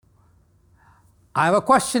I have a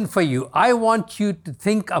question for you. I want you to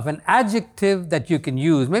think of an adjective that you can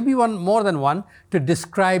use, maybe one more than one, to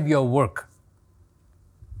describe your work.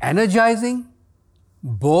 Energizing,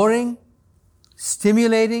 boring,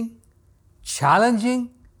 stimulating, challenging,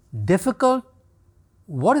 difficult.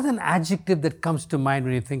 What is an adjective that comes to mind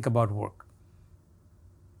when you think about work?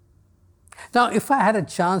 Now, if I had a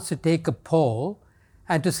chance to take a poll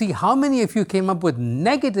and to see how many of you came up with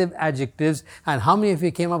negative adjectives and how many of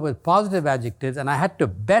you came up with positive adjectives, and I had to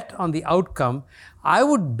bet on the outcome, I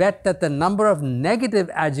would bet that the number of negative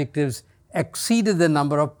adjectives exceeded the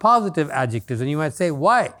number of positive adjectives. And you might say,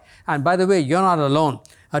 why? And by the way, you're not alone.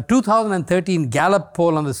 A 2013 Gallup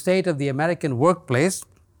poll on the state of the American workplace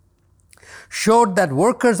showed that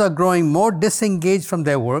workers are growing more disengaged from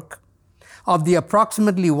their work. Of the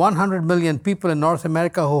approximately 100 million people in North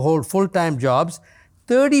America who hold full-time jobs,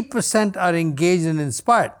 30% are engaged and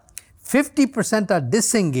inspired. 50% are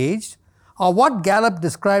disengaged, or what Gallup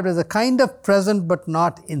described as a kind of present but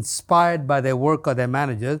not inspired by their work or their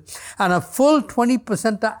managers, and a full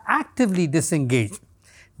 20% are actively disengaged.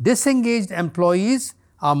 Disengaged employees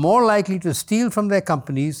are more likely to steal from their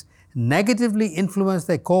companies, negatively influence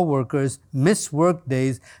their co-workers, miss work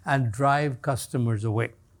days, and drive customers away.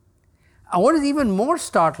 And what is even more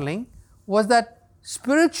startling was that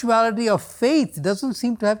spirituality or faith doesn't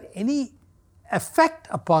seem to have any effect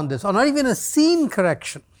upon this, or not even a scene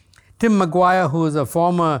correction. Tim McGuire, who is a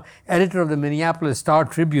former editor of the Minneapolis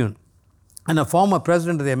Star-Tribune and a former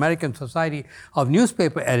president of the American Society of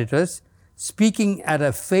Newspaper Editors, speaking at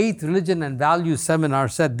a faith, religion, and values seminar,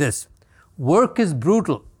 said this: "Work is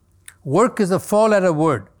brutal. Work is a four-letter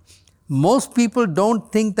word. Most people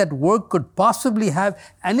don't think that work could possibly have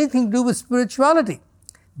anything to do with spirituality.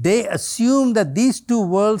 They assume that these two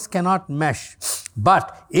worlds cannot mesh.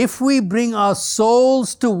 But if we bring our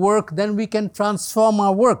souls to work, then we can transform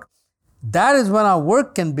our work. That is when our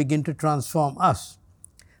work can begin to transform us.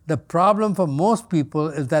 The problem for most people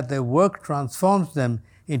is that their work transforms them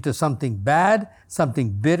into something bad, something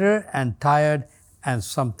bitter and tired, and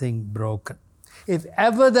something broken." If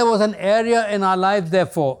ever there was an area in our lives,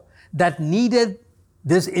 therefore, that needed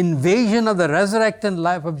this invasion of the resurrected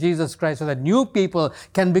life of Jesus Christ so that new people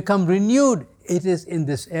can become renewed, it is in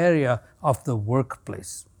this area of the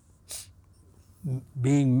workplace.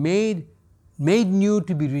 Being made new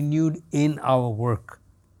to be renewed in our work.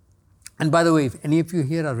 And by the way, if any of you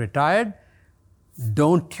here are retired,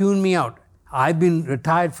 don't tune me out. I've been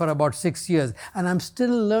retired for about 6 years, and I'm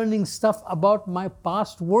still learning stuff about my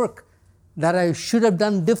past work that I should have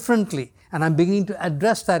done differently. And I'm beginning to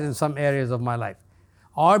address that in some areas of my life.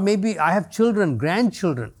 Or maybe I have children,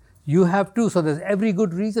 grandchildren. You have too. So there's every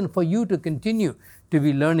good reason for you to continue to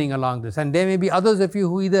be learning along this. And there may be others of you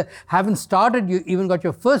who either haven't started, you even got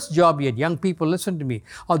your first job yet. Young people, listen to me.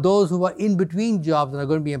 Or those who are in between jobs and are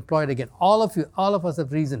going to be employed again. All of us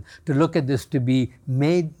have reason to look at this, to be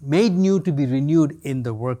made new, to be renewed in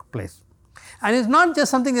the workplace. And it's not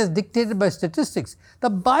just something that's dictated by statistics.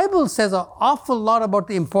 The Bible says an awful lot about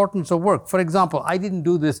the importance of work. For example, I didn't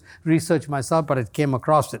do this research myself, but I came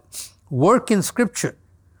across it. Work in Scripture.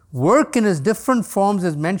 Work in its different forms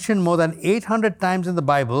is mentioned more than 800 times in the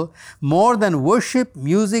Bible, more than worship,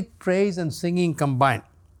 music, praise, and singing combined.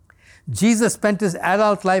 Jesus spent his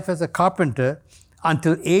adult life as a carpenter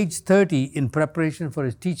until age 30 in preparation for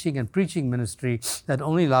his teaching and preaching ministry that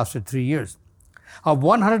only lasted 3 years. Of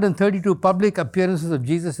 132 public appearances of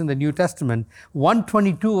Jesus in the New Testament,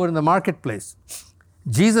 122 were in the marketplace.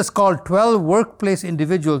 Jesus called 12 workplace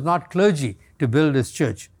individuals, not clergy, to build his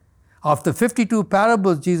church. Of the 52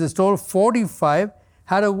 parables Jesus told, 45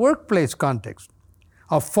 had a workplace context.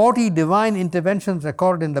 Of 40 divine interventions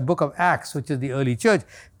recorded in the book of Acts, which is the early church,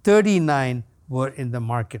 39 were in the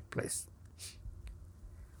marketplace.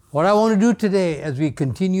 What I want to do today as we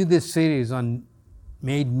continue this series on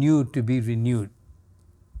Made New to be Renewed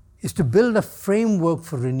is to build a framework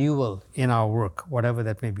for renewal in our work, whatever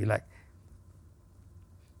that may be like.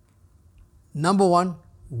 Number one,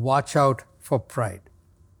 watch out for pride.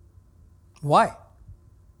 Why?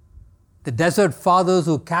 The Desert Fathers,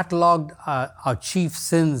 who catalogued our chief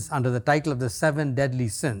sins under the title of the 7 deadly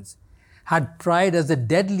sins, had pride as the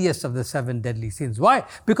deadliest of the 7 deadly sins. Why?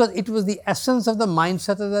 Because it was the essence of the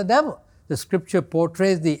mindset of the devil. The scripture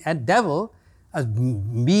portrays the devil as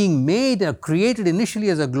being made or created initially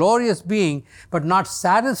as a glorious being, but not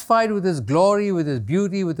satisfied with his glory, with his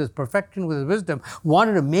beauty, with his perfection, with his wisdom,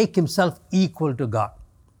 wanted to make himself equal to God.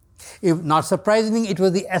 If not surprisingly, it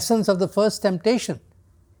was the essence of the first temptation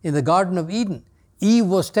in the Garden of Eden. Eve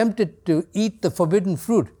was tempted to eat the forbidden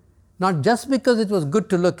fruit, not just because it was good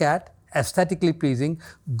to look at, aesthetically pleasing,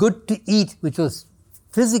 good to eat, which was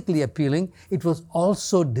physically appealing, it was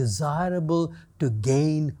also desirable to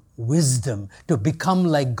gain wisdom, to become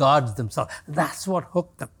like gods themselves. That's what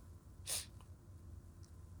hooked them.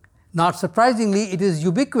 Not surprisingly, it is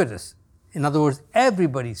ubiquitous. In other words,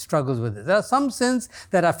 everybody struggles with it. There are some sins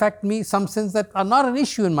that affect me, some sins that are not an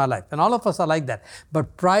issue in my life, and all of us are like that.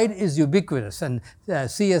 But pride is ubiquitous. And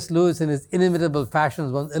C.S. Lewis, in his inimitable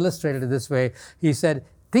passions, once illustrated it this way. He said,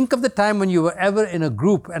 think of the time when you were ever in a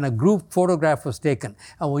group and a group photograph was taken.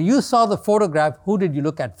 And when you saw the photograph, who did you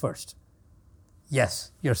look at first?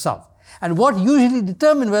 Yes, yourself. And what usually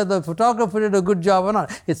determines whether the photographer did a good job or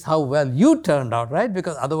not? It's how well you turned out, right?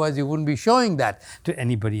 Because otherwise you wouldn't be showing that to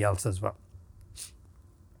anybody else as well.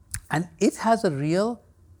 And it has a real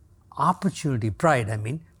opportunity, pride,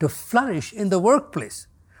 to flourish in the workplace.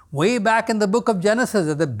 Way back in the book of Genesis,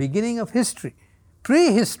 at the beginning of history,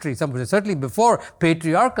 prehistory, some would say, certainly before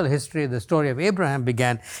patriarchal history, the story of Abraham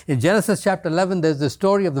began. In Genesis chapter 11, there's the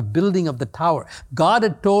story of the building of the tower. God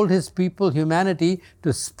had told his people, humanity,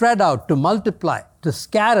 to spread out, to multiply, to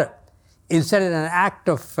scatter. Instead, in an act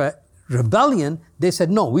of rebellion, they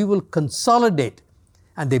said, no, we will consolidate.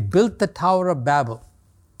 And they built the Tower of Babel.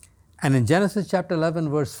 And in Genesis chapter 11,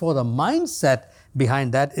 verse 4, the mindset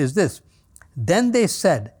behind that is this. Then they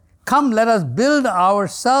said, come, let us build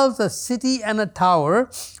ourselves a city and a tower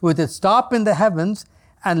with its top in the heavens,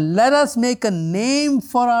 and let us make a name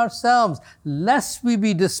for ourselves, lest we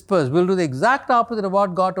be dispersed. We'll do the exact opposite of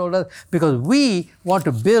what God told us, because we want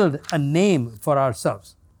to build a name for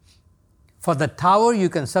ourselves. For the tower, you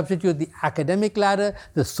can substitute the academic ladder,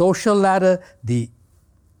 the social ladder, the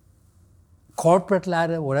corporate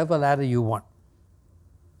ladder, whatever ladder you want.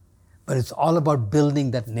 But it's all about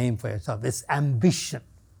building that name for yourself. It's ambition.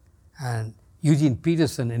 And Eugene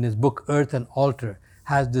Peterson, in his book Earth and Altar,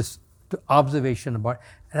 has this observation about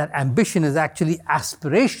that ambition is actually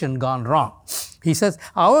aspiration gone wrong. He says,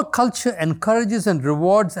 our culture encourages and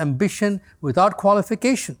rewards ambition without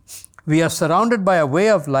qualification. We are surrounded by a way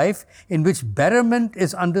of life in which betterment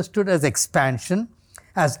is understood as expansion,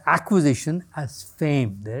 as acquisition, as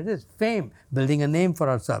fame. There it is, fame, building a name for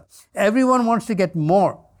ourselves. Everyone wants to get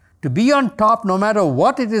more. To be on top, no matter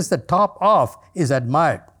what it is the top of, is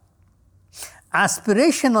admired.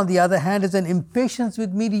 Aspiration, on the other hand, is an impatience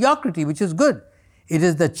with mediocrity, which is good. It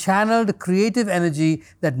is the channeled creative energy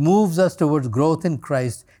that moves us towards growth in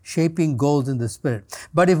Christ, shaping goals in the Spirit.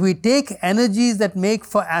 But if we take energies that make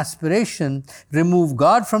for aspiration, remove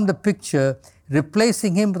God from the picture,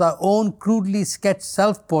 replacing him with our own crudely sketched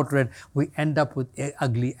self-portrait, we end up with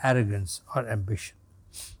ugly arrogance or ambition.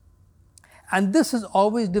 And this is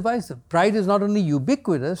always divisive. Pride is not only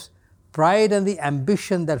ubiquitous, pride and the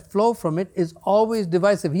ambition that flow from it is always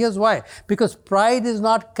divisive. Here's why. Because pride is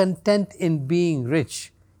not content in being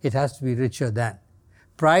rich. It has to be richer than.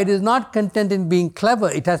 Pride is not content in being clever.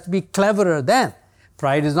 It has to be cleverer than.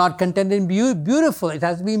 Pride is not content in being beautiful. It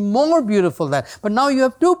has to be more beautiful than. But now you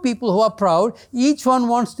have two people who are proud. Each one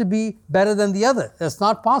wants to be better than the other. That's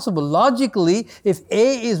not possible. Logically, if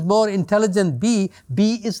A is more intelligent than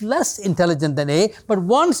B is less intelligent than A, but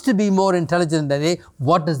wants to be more intelligent than A,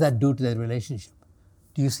 what does that do to their relationship?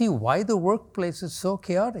 Do you see why the workplace is so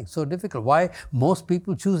chaotic, so difficult? Why most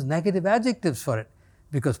people choose negative adjectives for it?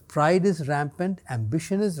 Because pride is rampant,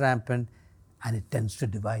 ambition is rampant, and it tends to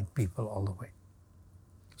divide people all the way.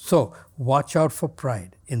 So, watch out for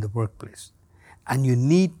pride in the workplace. And you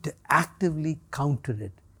need to actively counter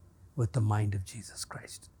it with the mind of Jesus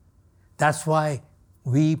Christ. That's why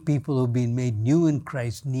we people who've been made new in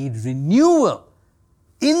Christ need renewal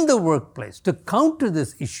in the workplace to counter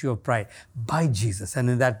this issue of pride by Jesus. And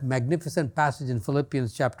in that magnificent passage in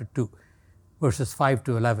Philippians chapter 2, verses 5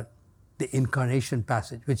 to 11, the incarnation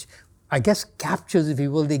passage, which I guess captures, if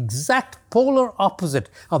you will, the exact polar opposite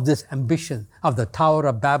of this ambition of the Tower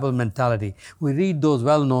of Babel mentality. We read those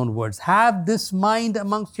well-known words. Have this mind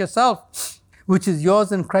amongst yourself, which is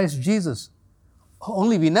yours in Christ Jesus.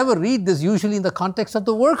 Only we never read this usually in the context of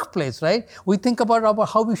the workplace, right? We think about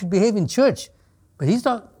how we should behave in church. But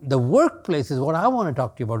the workplace is what I want to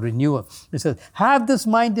talk to you about, renewal. It says, have this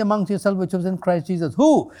mind amongst yourself, which was in Christ Jesus,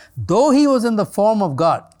 who, though he was in the form of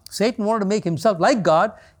God, Satan wanted to make himself like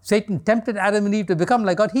God. Satan tempted Adam and Eve to become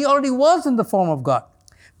like God. He already was in the form of God.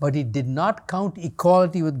 But he did not count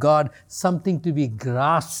equality with God something to be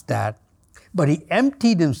grasped at. But he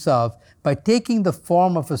emptied himself by taking the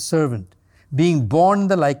form of a servant, being born in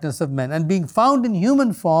the likeness of men. And being found in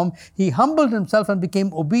human form, he humbled himself and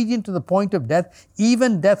became obedient to the point of death,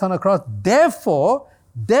 even death on a cross. Therefore,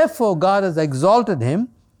 God has exalted him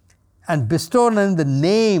and bestowed on him the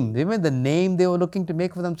name. Remember the name they were looking to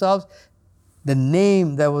make for themselves? the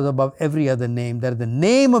name that was above every other name, that at the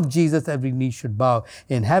name of Jesus every knee should bow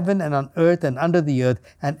in heaven and on earth and under the earth,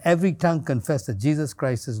 and every tongue confess that Jesus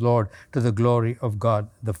Christ is Lord, to the glory of God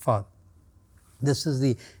the Father. This is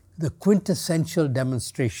the quintessential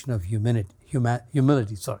demonstration of humility.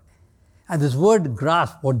 And this word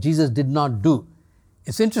grasp, what Jesus did not do,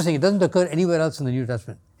 it's interesting, it doesn't occur anywhere else in the New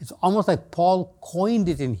Testament. It's almost like Paul coined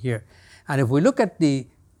it in here. And if we look at the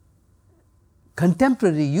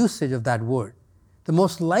contemporary usage of that word, the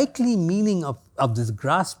most likely meaning of this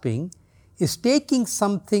grasping is taking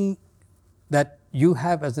something that you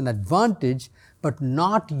have as an advantage, but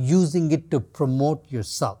not using it to promote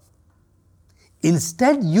yourself.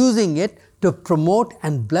 Instead, using it to promote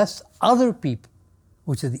and bless other people,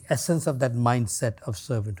 which is the essence of that mindset of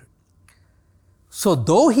servanthood. So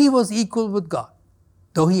though he was equal with God,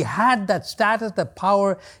 though he had that status, that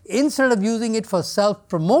power, instead of using it for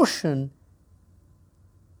self-promotion,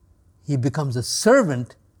 he becomes a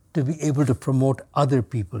servant to be able to promote other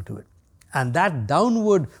people to it. And that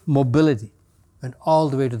downward mobility went all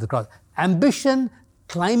the way to the cross. Ambition,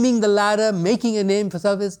 climbing the ladder, making a name for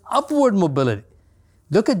self, is upward mobility.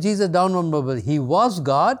 Look at Jesus' downward mobility. He was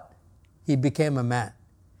God, he became a man.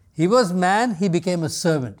 He was man, he became a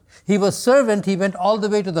servant. He was servant, he went all the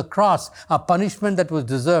way to the cross, a punishment that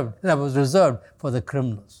was reserved for the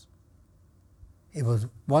criminals. It was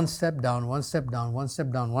one step down, one step down, one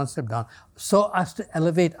step down, one step down, so as to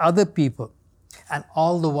elevate other people. And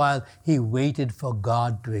all the while, he waited for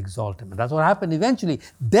God to exalt him. And that's what happened eventually.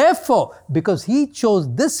 Therefore, because he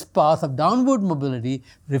chose this path of downward mobility,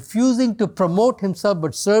 refusing to promote himself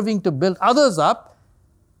but serving to build others up,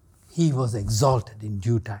 he was exalted in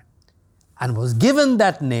due time and was given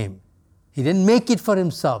that name. He didn't make it for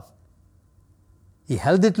himself. He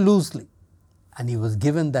held it loosely, and he was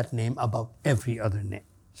given that name above every other name.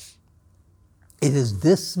 It is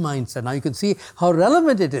this mindset. Now you can see how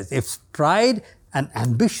relevant it is. If pride and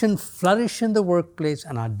ambition flourish in the workplace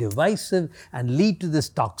and are divisive and lead to this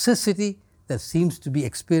toxicity that seems to be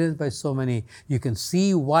experienced by so many, you can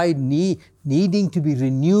see why needing to be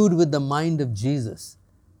renewed with the mind of Jesus.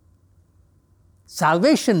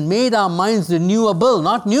 Salvation made our minds renewable,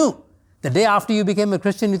 not new. The day after you became a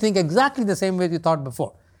Christian, you think exactly the same way you thought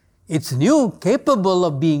before. It's new, capable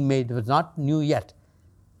of being made, but not new yet.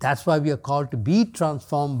 That's why we are called to be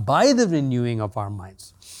transformed by the renewing of our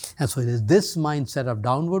minds. And so it is this mindset of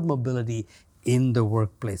downward mobility in the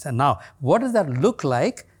workplace. And now, what does that look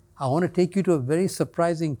like? I want to take you to a very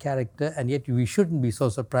surprising character, and yet we shouldn't be so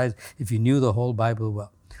surprised if you knew the whole Bible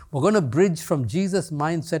well. We're going to bridge from Jesus'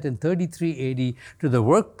 mindset in 33 AD to the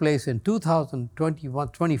workplace in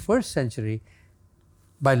 21st century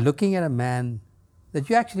by looking at a man that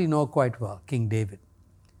you actually know quite well, King David.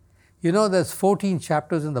 You know, there's 14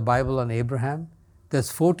 chapters in the Bible on Abraham.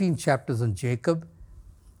 There's 14 chapters on Jacob.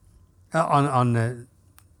 11,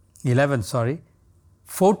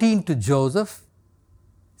 14 to Joseph.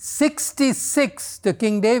 66 to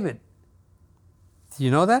King David. Do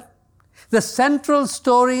you know that? The central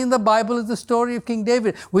story in the Bible is the story of King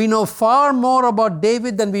David. We know far more about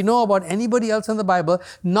David than we know about anybody else in the Bible.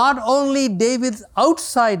 Not only David's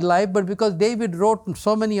outside life, but because David wrote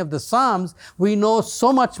so many of the Psalms, we know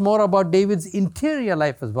so much more about David's interior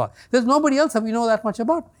life as well. There's nobody else that we know that much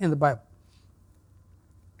about in the Bible.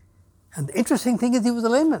 And the interesting thing is he was a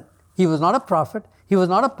layman. He was not a prophet. He was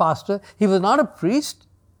not a pastor. He was not a priest.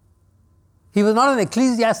 He was not an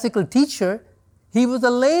ecclesiastical teacher. He was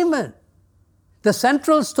a layman. The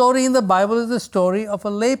central story in the Bible is the story of a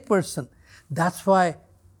layperson. That's why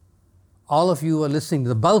all of you are listening,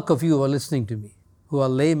 the bulk of you are listening to me, who are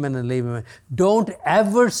laymen and laywomen. Don't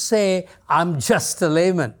ever say, I'm just a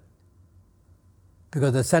layman.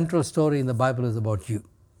 Because the central story in the Bible is about you.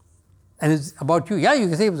 And it's about you. Yeah, you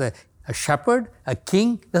can say he was a shepherd, a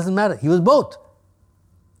king, doesn't matter. He was both.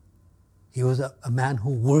 He was a man who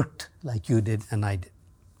worked like you did and I did.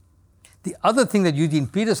 The other thing that Eugene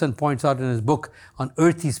Peterson points out in his book on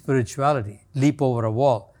earthy spirituality, Leap Over a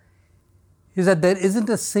Wall, is that there isn't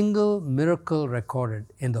a single miracle recorded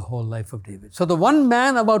in the whole life of David. So the one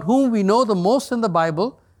man about whom we know the most in the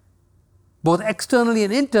Bible, both externally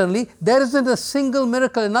and internally, there isn't a single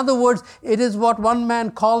miracle. In other words, it is what one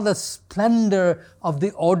man called the splendor of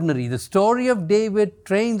the ordinary. The story of David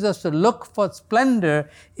trains us to look for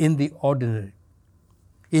splendor in the ordinary.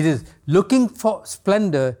 It is looking for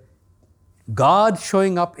splendor, God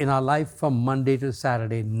showing up in our life from Monday to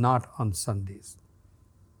Saturday, not on Sundays.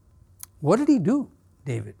 What did he do,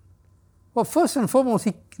 David? Well, first and foremost,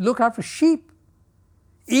 he looked after sheep.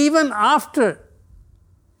 Even after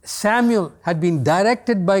Samuel had been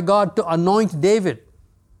directed by God to anoint David,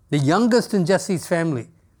 the youngest in Jesse's family,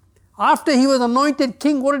 After he was anointed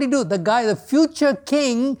king, what did he do? The future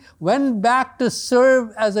king, went back to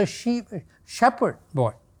serve as a shepherd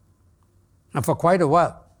boy. And for quite a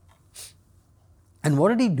while. And what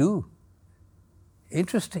did he do?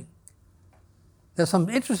 Interesting. There's some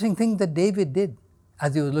interesting things that David did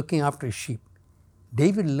as he was looking after his sheep.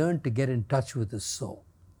 David learned to get in touch with his soul.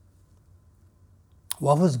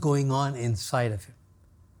 What was going on inside of him?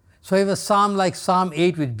 So if a psalm like Psalm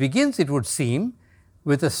 8, which begins, it would seem,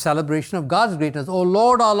 with a celebration of God's greatness. O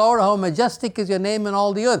Lord, our Lord, how majestic is your name in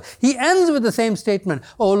all the earth. He ends with the same statement.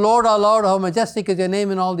 O Lord, our Lord, how majestic is your name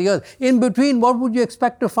in all the earth. In between, what would you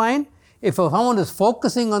expect to find? If someone is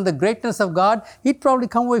focusing on the greatness of God, he'd probably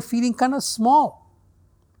come away feeling kind of small.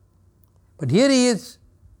 But here he is,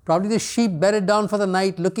 probably the sheep bedded down for the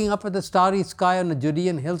night, looking up at the starry sky on the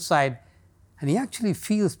Judean hillside, and he actually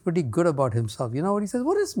feels pretty good about himself. You know what he says?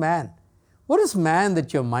 What is man? What is man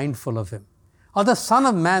that you're mindful of him? Or the Son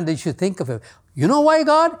of Man that you should think of him? You know why,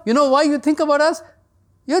 God? You know why you think about us?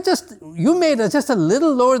 You made us just a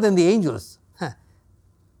little lower than the angels.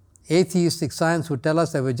 Atheistic science would tell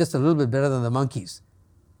us that we're just a little bit better than the monkeys.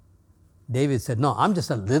 David said, no, I'm just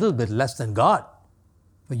a little bit less than God.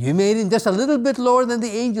 But you made him just a little bit lower than the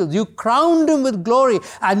angels. You crowned him with glory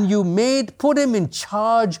and you put him in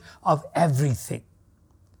charge of everything.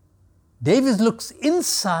 David looks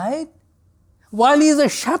inside while he's a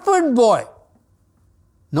shepherd boy.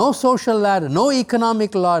 No social ladder, no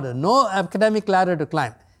economic ladder, no academic ladder to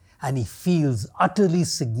climb. And he feels utterly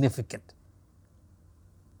significant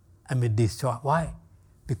amid these two. Why?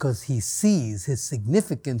 Because he sees his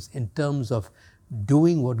significance in terms of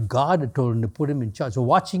doing what God had told him to put him in charge. So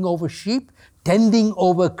watching over sheep, tending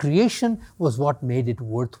over creation was what made it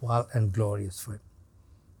worthwhile and glorious for him.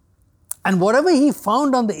 And whatever he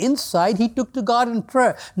found on the inside, he took to God in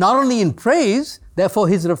prayer. Not only in praise, therefore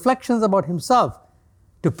his reflections about himself,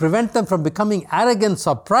 to prevent them from becoming arrogance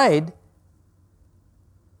or pride,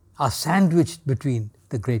 are sandwiched between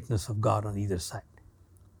the greatness of God on either side.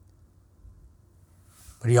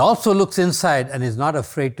 But he also looks inside and is not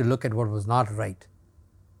afraid to look at what was not right.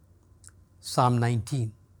 Psalm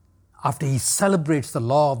 19. After he celebrates the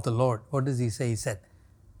law of the Lord, what does he say? He said,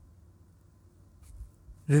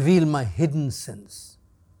 reveal my hidden sins.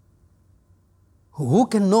 Who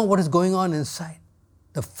can know what is going on inside?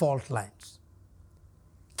 The fault lines.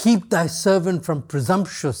 Keep thy servant from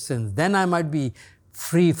presumptuous sins, then I might be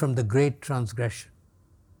free from the great transgression.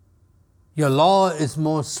 Your law is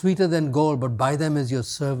more sweeter than gold, but by them is your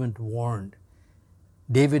servant warned.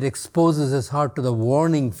 David exposes his heart to the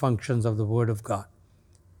warning functions of the Word of God.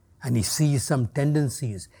 And he sees some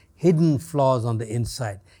tendencies, hidden flaws on the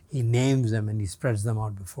inside. He names them and he spreads them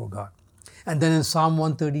out before God. And then in Psalm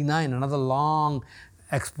 139, another long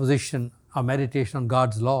exposition or meditation on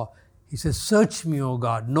God's law, he says, search me, O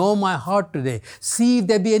God, know my heart today. See if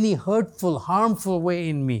there be any hurtful, harmful way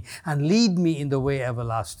in me, and lead me in the way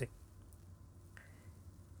everlasting.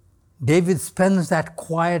 David spends that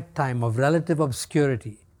quiet time of relative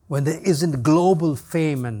obscurity when there isn't global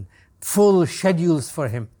fame and full schedules for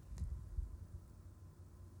him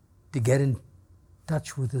to get in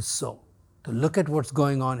touch with his soul, to look at what's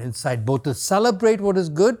going on inside, both to celebrate what is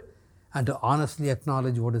good and to honestly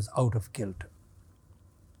acknowledge what is out of kilter.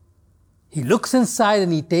 He looks inside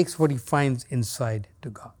and he takes what he finds inside to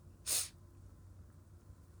God.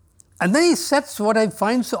 And then he sets what I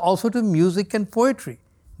find also to music and poetry.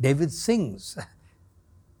 David sings.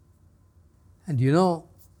 And you know,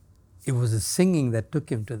 it was the singing that took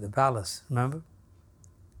him to the palace, remember?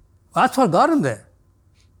 That's what got him there.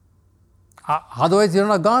 Otherwise, you're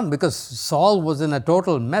not gone, because Saul was in a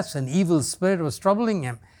total mess. An evil spirit was troubling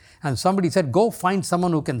him. And somebody said, go find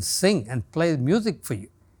someone who can sing and play music for you.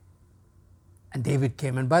 And David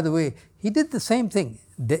came. And by the way, he did the same thing.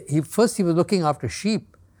 First he was looking after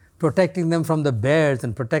sheep, protecting them from the bears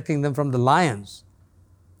and protecting them from the lions.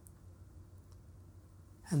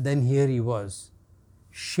 And then here he was,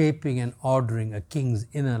 shaping and ordering a king's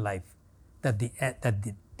inner life that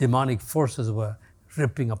the demonic forces were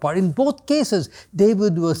ripping apart. In both cases,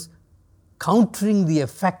 David was countering the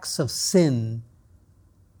effects of sin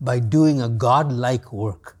by doing a God-like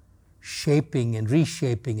work, shaping and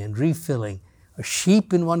reshaping and refilling a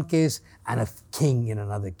sheep in one case and a king in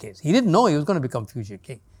another case. He didn't know he was going to become future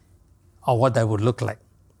king or what that would look like.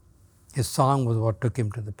 His song was what took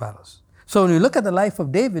him to the palace. So when you look at the life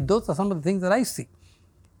of David, those are some of the things that I see.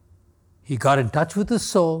 He got in touch with his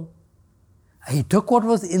soul. He took what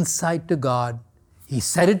was inside to God. He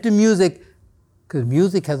set it to music, because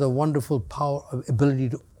music has a wonderful power, ability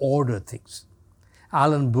to order things.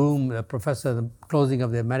 Alan Bloom, a professor at the closing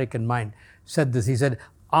of the American Mind, said this. He said,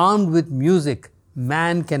 armed with music,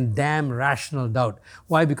 man can damn rational doubt.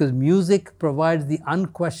 Why? Because music provides the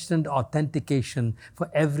unquestioned authentication for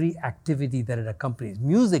every activity that it accompanies.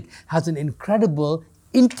 Music has an incredible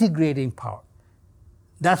integrating power.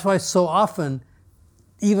 That's why so often,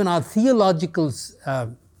 even our theological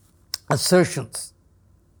assertions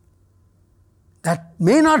that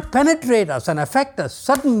may not penetrate us and affect us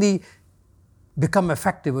suddenly become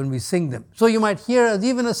effective when we sing them. So you might hear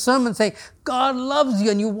even a sermon saying, God loves you,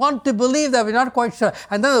 and you want to believe that, we're not quite sure.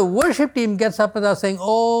 And then the worship team gets up and they're saying,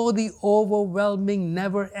 oh, the overwhelming,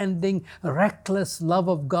 never-ending, reckless love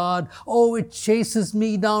of God. Oh, it chases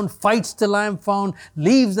me down, fights till I am found,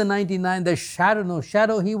 leaves the 99. There's shadow, no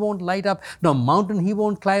shadow he won't light up, no mountain he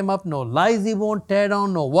won't climb up, no lies he won't tear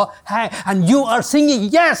down, no what. And you are singing,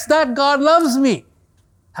 yes, that God loves me.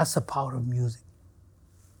 That's the power of music.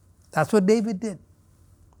 That's what David did.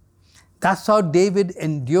 That's how David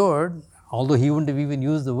endured, although he wouldn't have even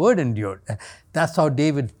used the word endured. That's how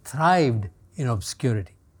David thrived in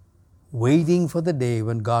obscurity, waiting for the day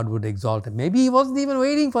when God would exalt him. Maybe he wasn't even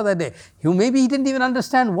waiting for that day. Maybe he didn't even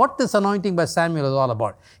understand what this anointing by Samuel is all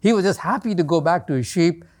about. He was just happy to go back to his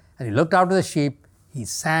sheep, and he looked after the sheep, he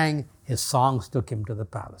sang, his songs took him to the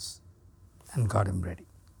palace and got him ready.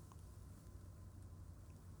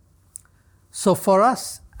 So for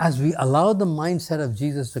us, as we allow the mindset of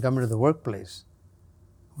Jesus to come into the workplace,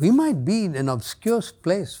 we might be in an obscure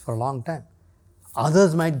place for a long time.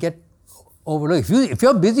 Others might get overlooked. If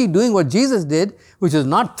you're busy doing what Jesus did, which is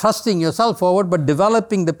not thrusting yourself forward, but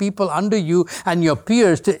developing the people under you and your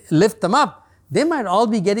peers to lift them up, they might all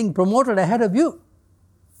be getting promoted ahead of you.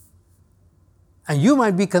 And you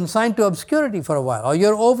might be consigned to obscurity for a while, or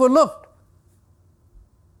you're overlooked.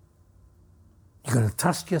 You're going to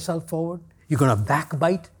thrust yourself forward. You're going to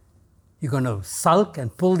backbite. You're going to sulk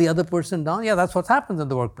and pull the other person down. Yeah, that's what happens in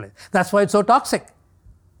the workplace. That's why it's so toxic.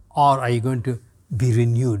 Or are you going to be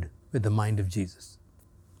renewed with the mind of Jesus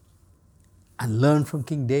and learn from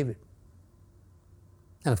King David?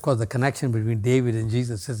 And of course, the connection between David and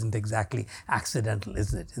Jesus isn't exactly accidental,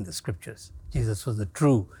 isn't it, in the scriptures? Jesus was the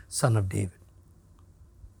true son of David.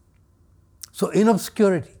 So in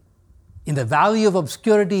obscurity, in the valley of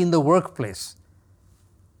obscurity in the workplace,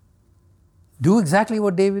 do exactly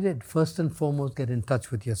what David did. First and foremost, get in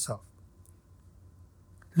touch with yourself.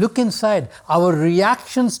 Look inside. Our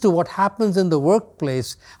reactions to what happens in the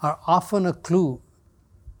workplace are often a clue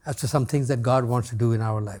as to some things that God wants to do in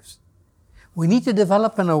our lives. We need to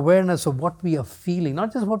develop an awareness of what we are feeling,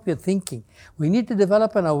 not just what we are thinking. We need to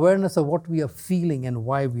develop an awareness of what we are feeling and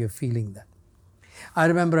why we are feeling that. I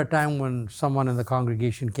remember a time when someone in the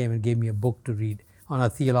congregation came and gave me a book to read on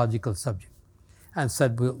a theological subject and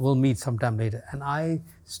said, we'll meet sometime later. And I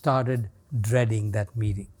started dreading that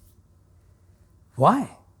meeting.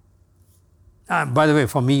 Why? By the way,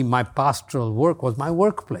 for me, my pastoral work was my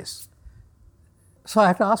workplace. So I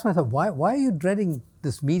have to ask myself, why are you dreading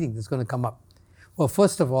this meeting that's going to come up? Well,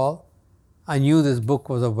 first of all, I knew this book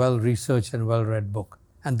was a well-researched and well-read book.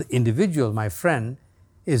 And the individual, my friend,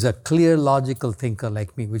 is a clear, logical thinker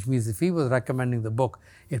like me, which means if he was recommending the book,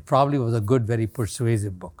 it probably was a good, very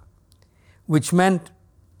persuasive book. Which meant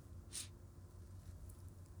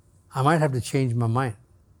I might have to change my mind.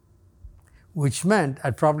 Which meant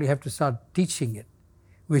I'd probably have to start teaching it.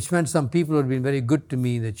 Which meant some people who had been very good to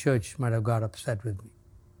me in the church might have got upset with me.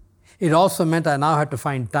 It also meant I now had to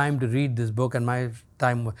find time to read this book, and my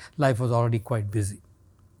life was already quite busy.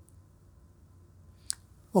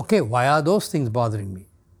 Okay, why are those things bothering me?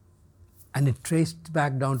 And it traced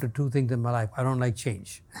back down to two things in my life. I don't like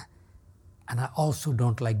change. And I also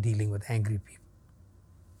don't like dealing with angry people.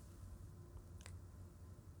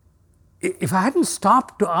 If I hadn't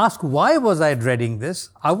stopped to ask why was I dreading this,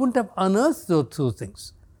 I wouldn't have unearthed those two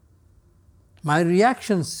things. My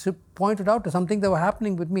reactions pointed out to something that were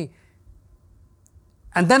happening with me.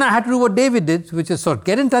 And then I had to do what David did, which is sort of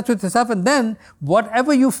get in touch with yourself, and then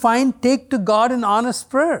whatever you find, take to God in honest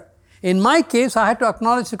prayer. In my case, I had to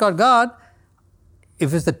acknowledge to God,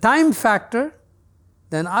 if it's the time factor,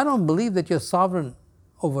 then I don't believe that you're sovereign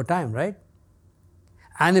over time, right?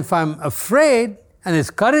 And if I'm afraid and it's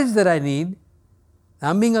courage that I need,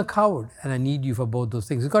 I'm being a coward and I need you for both those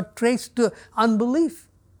things. It got traced to unbelief.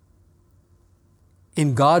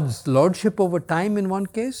 In God's lordship over time in one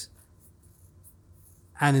case,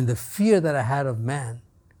 and in the fear that I had of man,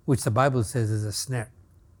 which the Bible says is a snare.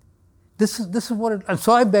 This is what it, and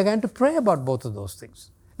so I began to pray about both of those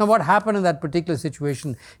things. Now, what happened in that particular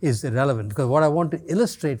situation is irrelevant, because what I want to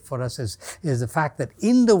illustrate for us is the fact that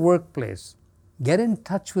in the workplace, get in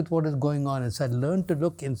touch with what is going on inside. Learn to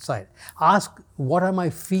look inside. Ask, what am I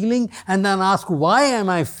feeling? And then ask, why am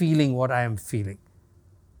I feeling what I am feeling?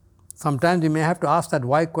 Sometimes you may have to ask that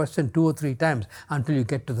why question 2 or 3 times until you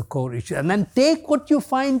get to the core issue. And then take what you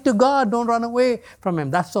find to God. Don't run away from Him.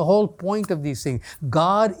 That's the whole point of these things.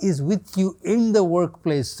 God is with you in the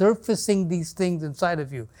workplace, surfacing these things inside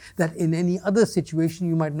of you that in any other situation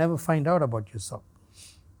you might never find out about yourself.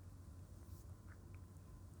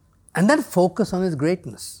 And then focus on His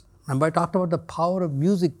greatness. Remember, I talked about the power of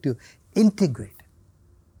music to integrate.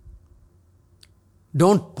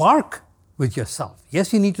 Don't park with yourself.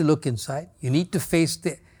 Yes, you need to look inside. You need to face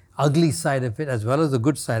the ugly side of it as well as the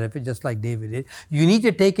good side of it, just like David did. You need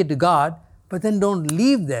to take it to God, but then don't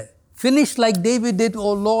leave there. Finish like David did,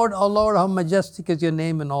 O Lord, how majestic is your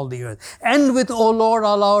name in all the earth. End with, O Lord,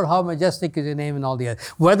 how majestic is your name in all the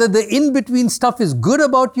earth. Whether the in-between stuff is good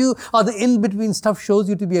about you or the in-between stuff shows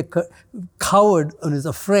you to be a coward and is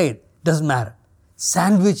afraid, doesn't matter.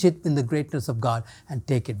 Sandwich it in the greatness of God and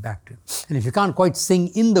take it back to Him. And if you can't quite sing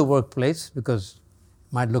in the workplace, because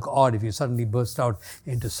it might look odd if you suddenly burst out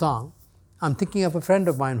into song, I'm thinking of a friend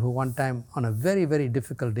of mine who one time on a very, very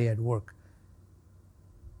difficult day at work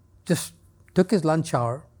just took his lunch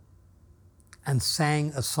hour and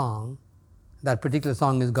sang a song. That particular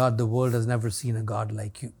song is God, the world has never seen a God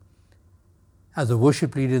like you. As a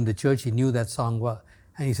worship leader in the church, he knew that song well.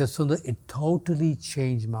 And he said, Sundar, it totally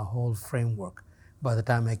changed my whole framework by the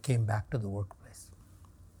time I came back to the workplace.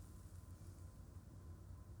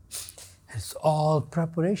 It's all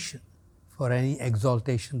preparation for any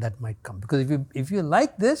exaltation that might come. Because if you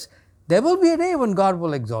like this, there will be a day when God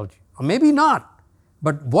will exalt you. Or maybe not.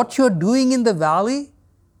 But what you're doing in the valley,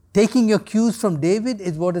 taking your cues from David,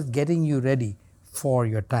 is what is getting you ready for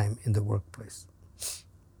your time in the workplace.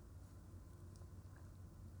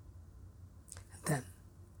 And then,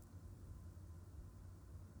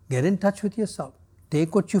 get in touch with yourself.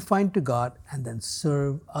 Take what you find to God and then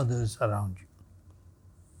serve others around you.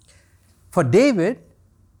 For David,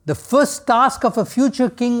 the first task of a future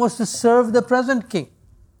king was to serve the present king.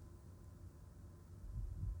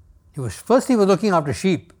 He was looking after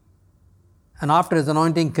sheep, and after his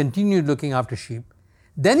anointing continued looking after sheep.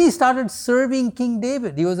 Then he started serving King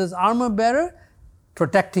David. He was his armor bearer,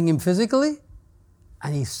 protecting him physically,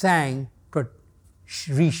 and he sang,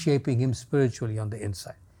 reshaping him spiritually on the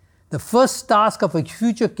inside. The first task of a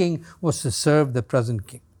future king was to serve the present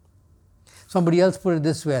king. Somebody else put it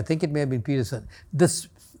this way, I think it may have been Peterson.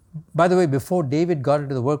 By the way, before David got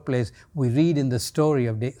into the workplace, we read in the story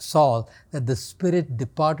of Saul that the spirit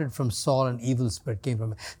departed from Saul and evil spirit came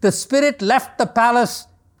from him. The spirit left the palace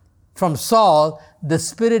from Saul. The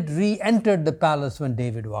spirit re-entered the palace when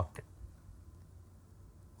David walked in.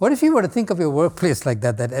 What if you were to think of your workplace like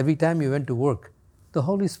that every time you went to work, the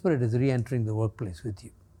Holy Spirit is re-entering the workplace with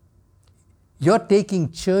you. You're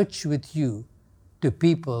taking church with you to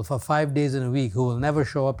people for 5 days in a week who will never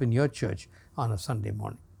show up in your church on a Sunday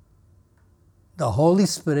morning. The Holy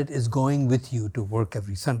Spirit is going with you to work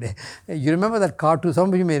every Sunday. You remember that cartoon?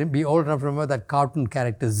 Some of you may be old enough to remember that cartoon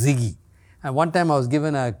character Ziggy. And one time I was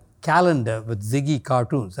given a calendar with Ziggy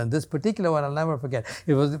cartoons. And this particular one I'll never forget.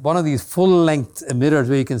 It was one of these full-length mirrors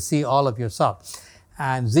where you can see all of yourself.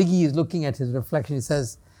 And Ziggy is looking at his reflection. He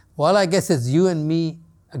says, well, I guess it's you and me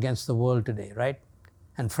against the world today, right?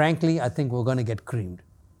 And frankly, I think we're going to get creamed.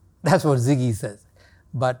 That's what Ziggy says.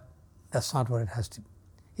 But that's not what it has to be.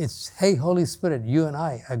 It's, hey, Holy Spirit, you and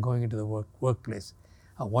I are going into the workplace.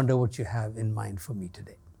 I wonder what you have in mind for me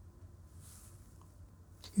today.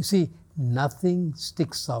 You see, nothing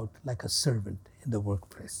sticks out like a servant in the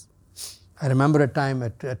workplace. I remember a time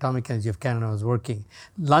at Atomic Energy of Canada, I was working.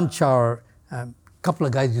 Lunch hour, couple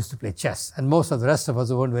of guys used to play chess, and most of the rest of us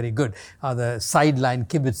who weren't very good are the sideline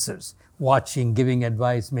kibitzers, watching, giving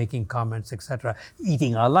advice, making comments, etc.,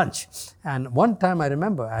 eating our lunch. And one time I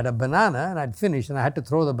remember I had a banana and I'd finished and I had to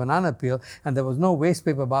throw the banana peel and there was no waste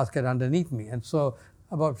paper basket underneath me. And so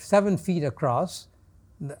about 7 feet across,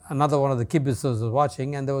 another one of the kibitzers was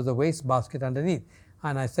watching and there was a waste basket underneath.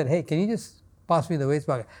 And I said, hey, can you just pass me the waste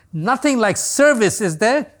bucket? Nothing like service, is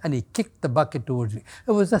there? And he kicked the bucket towards me.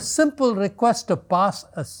 It was a simple request to pass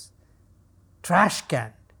a trash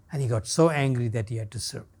can. And he got so angry that he had to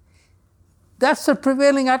serve. That's the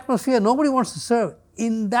prevailing atmosphere. Nobody wants to serve.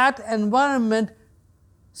 In that environment,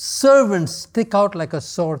 servants stick out like a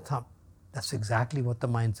sore thumb. That's exactly what the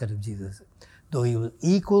mindset of Jesus is. Though he was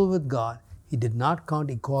equal with God, he did not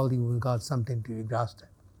count equality with God something to be grasped at.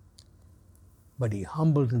 But he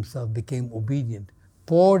humbled himself, became obedient,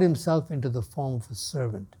 poured himself into the form of a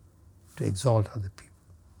servant to exalt other people.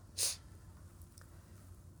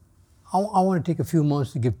 I want to take a few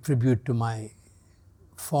moments to give tribute to my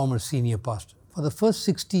former senior pastor. For the first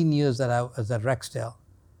 16 years that I was at Rexdale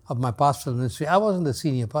of my pastoral ministry, I wasn't the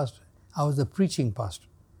senior pastor. I was the preaching pastor.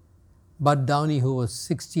 Bud Downey, who was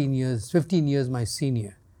 15 years my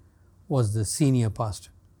senior, was the senior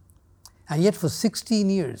pastor. And yet for 16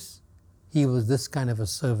 years, he was this kind of a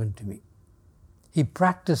servant to me. He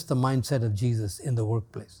practiced the mindset of Jesus in the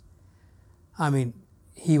workplace. I mean,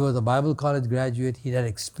 he was a Bible college graduate. He had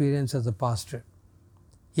experience as a pastor.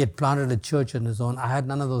 He had planted a church on his own. I had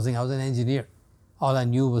none of those things. I was an engineer. All I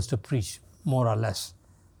knew was to preach, more or less.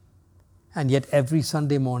 And yet every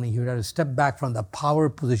Sunday morning, he would have to step back from the power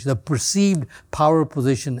position, the perceived power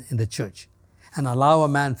position in the church, and allow a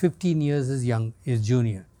man 15 years his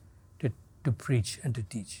junior, to preach and to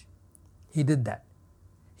teach. He did that.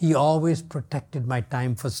 He always protected my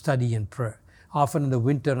time for study and prayer. Often in the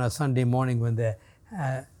winter on a Sunday morning when the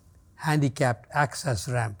handicapped access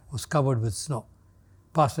ramp was covered with snow,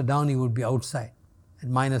 Pastor Downey would be outside at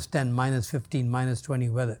 -10, -15, -20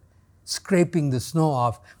 weather, scraping the snow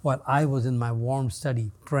off while I was in my warm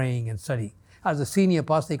study, praying and studying. As a senior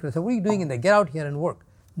pastor, he could have said, "What are you doing in there? Get out here and work."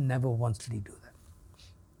 Never once did he do that.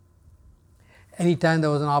 Anytime there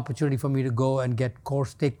was an opportunity for me to go and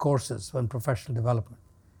take courses on professional development,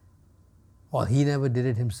 well, he never did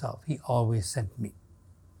it himself. He always sent me.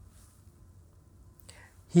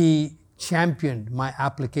 He championed my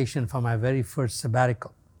application for my very first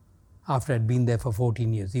sabbatical after I'd been there for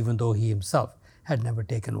 14 years, even though he himself had never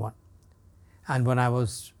taken one. And when I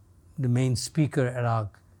was the main speaker at our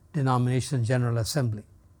denomination General Assembly,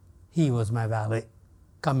 he was my valet,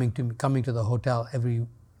 coming to the hotel every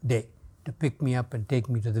day to pick me up and take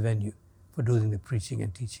me to the venue for doing the preaching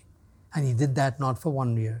and teaching. And he did that not for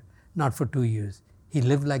 1 year, not for 2 years. He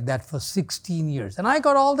lived like that for 16 years. And I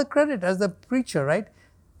got all the credit as the preacher, right?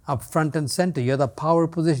 Up front and center. You're the power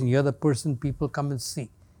position. You're the person people come and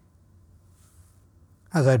see.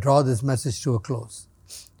 As I draw this message to a close,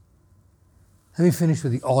 let me finish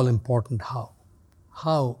with the all-important how.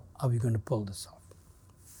 How are we going to pull this off?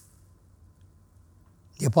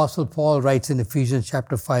 The Apostle Paul writes in Ephesians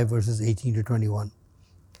chapter 5, verses 18 to 21,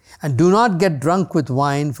 "And do not get drunk with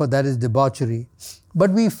wine, for that is debauchery,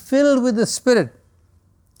 but be filled with the Spirit,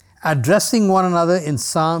 addressing one another in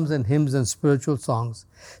psalms and hymns and spiritual songs,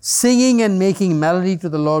 singing and making melody to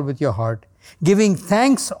the Lord with your heart, giving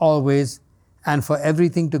thanks always and for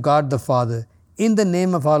everything to God the Father, in the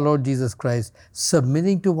name of our Lord Jesus Christ,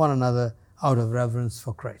 submitting to one another out of reverence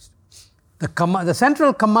for Christ." The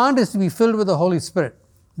central command is to be filled with the Holy Spirit.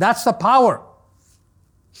 That's the power.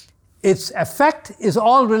 Its effect is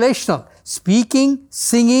all relational. Speaking,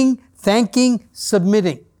 singing, thanking,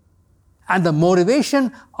 submitting. And the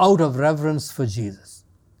motivation out of reverence for Jesus.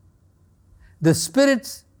 The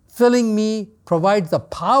Spirit filling me provides the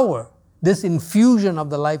power, this infusion of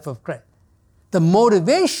the life of Christ. The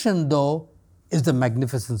motivation, though, is the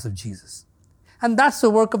magnificence of Jesus. And that's the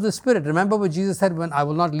work of the Spirit. Remember what Jesus said, "When I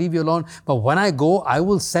will not leave you alone, but when I go, I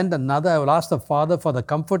will send another. I will ask the Father for the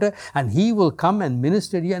Comforter, and He will come and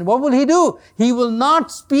minister to you." And what will He do? He will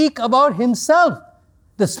not speak about Himself.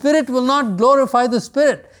 The Spirit will not glorify the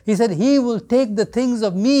Spirit. He said, He will take the things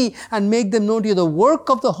of me and make them known to you. The work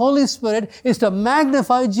of the Holy Spirit is to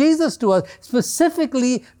magnify Jesus to us,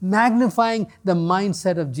 specifically magnifying the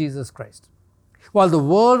mindset of Jesus Christ. While the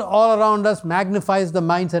world all around us magnifies the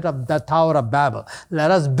mindset of the Tower of Babel.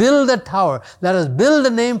 Let us build a tower. Let us build a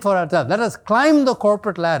name for ourselves. Let us climb the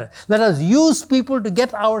corporate ladder. Let us use people to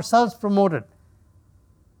get ourselves promoted.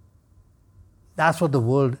 That's what the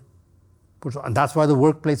world puts on. And that's why the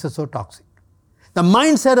workplace is so toxic. The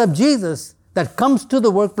mindset of Jesus that comes to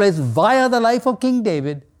the workplace via the life of King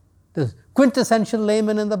David, the quintessential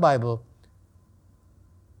layman in the Bible,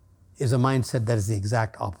 is a mindset that is the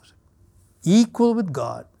exact opposite. Equal with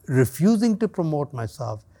God, refusing to promote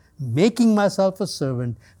myself, making myself a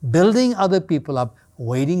servant, building other people up,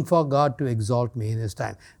 waiting for God to exalt me in His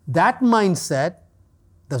time. That mindset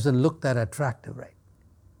doesn't look that attractive, right?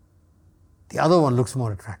 The other one looks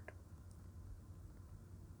more attractive.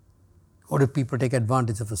 What if people take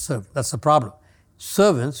advantage of a servant? That's the problem.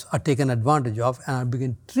 Servants are taken advantage of and are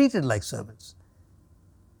being treated like servants.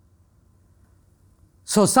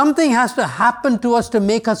 So something has to happen to us to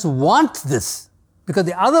make us want this, because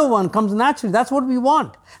the other one comes naturally. That's what we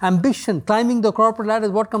want. Ambition, climbing the corporate ladder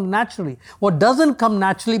is what comes naturally. What doesn't come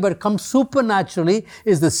naturally but comes supernaturally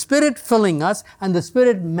is the Spirit filling us and the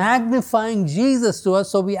Spirit magnifying Jesus to us,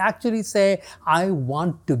 so we actually say, "I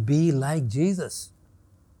want to be like Jesus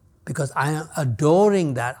because I am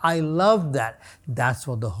adoring that. I love that." That's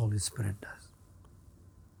what the Holy Spirit does.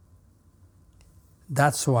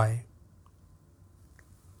 That's why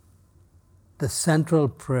the central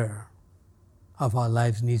prayer of our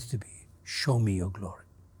lives needs to be, "Show me your glory."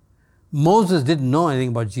 Moses didn't know anything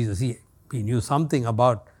about Jesus. He knew something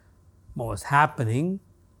about what was happening.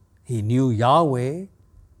 He knew Yahweh,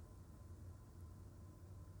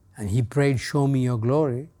 and he prayed, show me your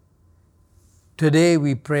glory. Today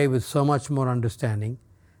we pray with so much more understanding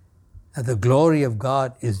that the glory of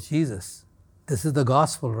God is Jesus. This is the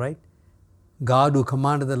gospel, right? God, who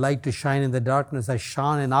commanded the light to shine in the darkness, has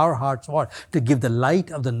shone in our hearts, what? To give the light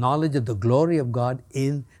of the knowledge of the glory of God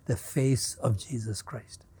in the face of Jesus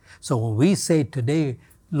Christ. So when we say today,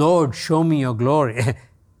 Lord, show me your glory,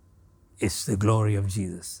 it's the glory of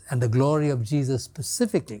Jesus. And the glory of Jesus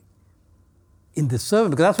specifically in the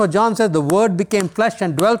servant. Because that's what John said, the Word became flesh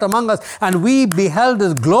and dwelt among us, and we beheld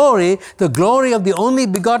His glory, the glory of the only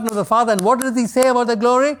begotten of the Father. And what does He say about the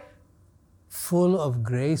glory? Full of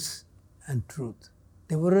grace and truth.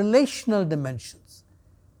 They were relational dimensions,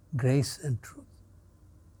 grace and truth.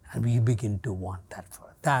 And we begin to want that for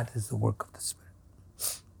it. That is the work of the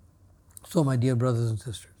Spirit. So, my dear brothers and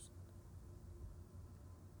sisters,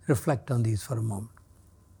 reflect on these for a moment.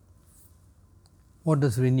 What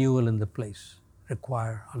does renewal in the place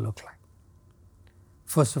require or look like?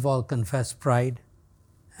 First of all, confess pride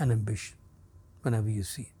and ambition whenever you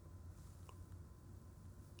see it.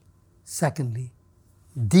 Secondly,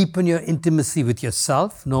 deepen your intimacy with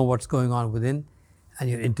yourself, know what's going on within, and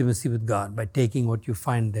your intimacy with God by taking what you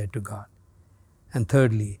find there to God. And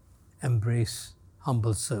thirdly, embrace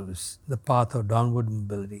humble service, the path of downward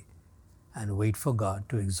mobility, and wait for God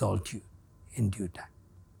to exalt you in due time.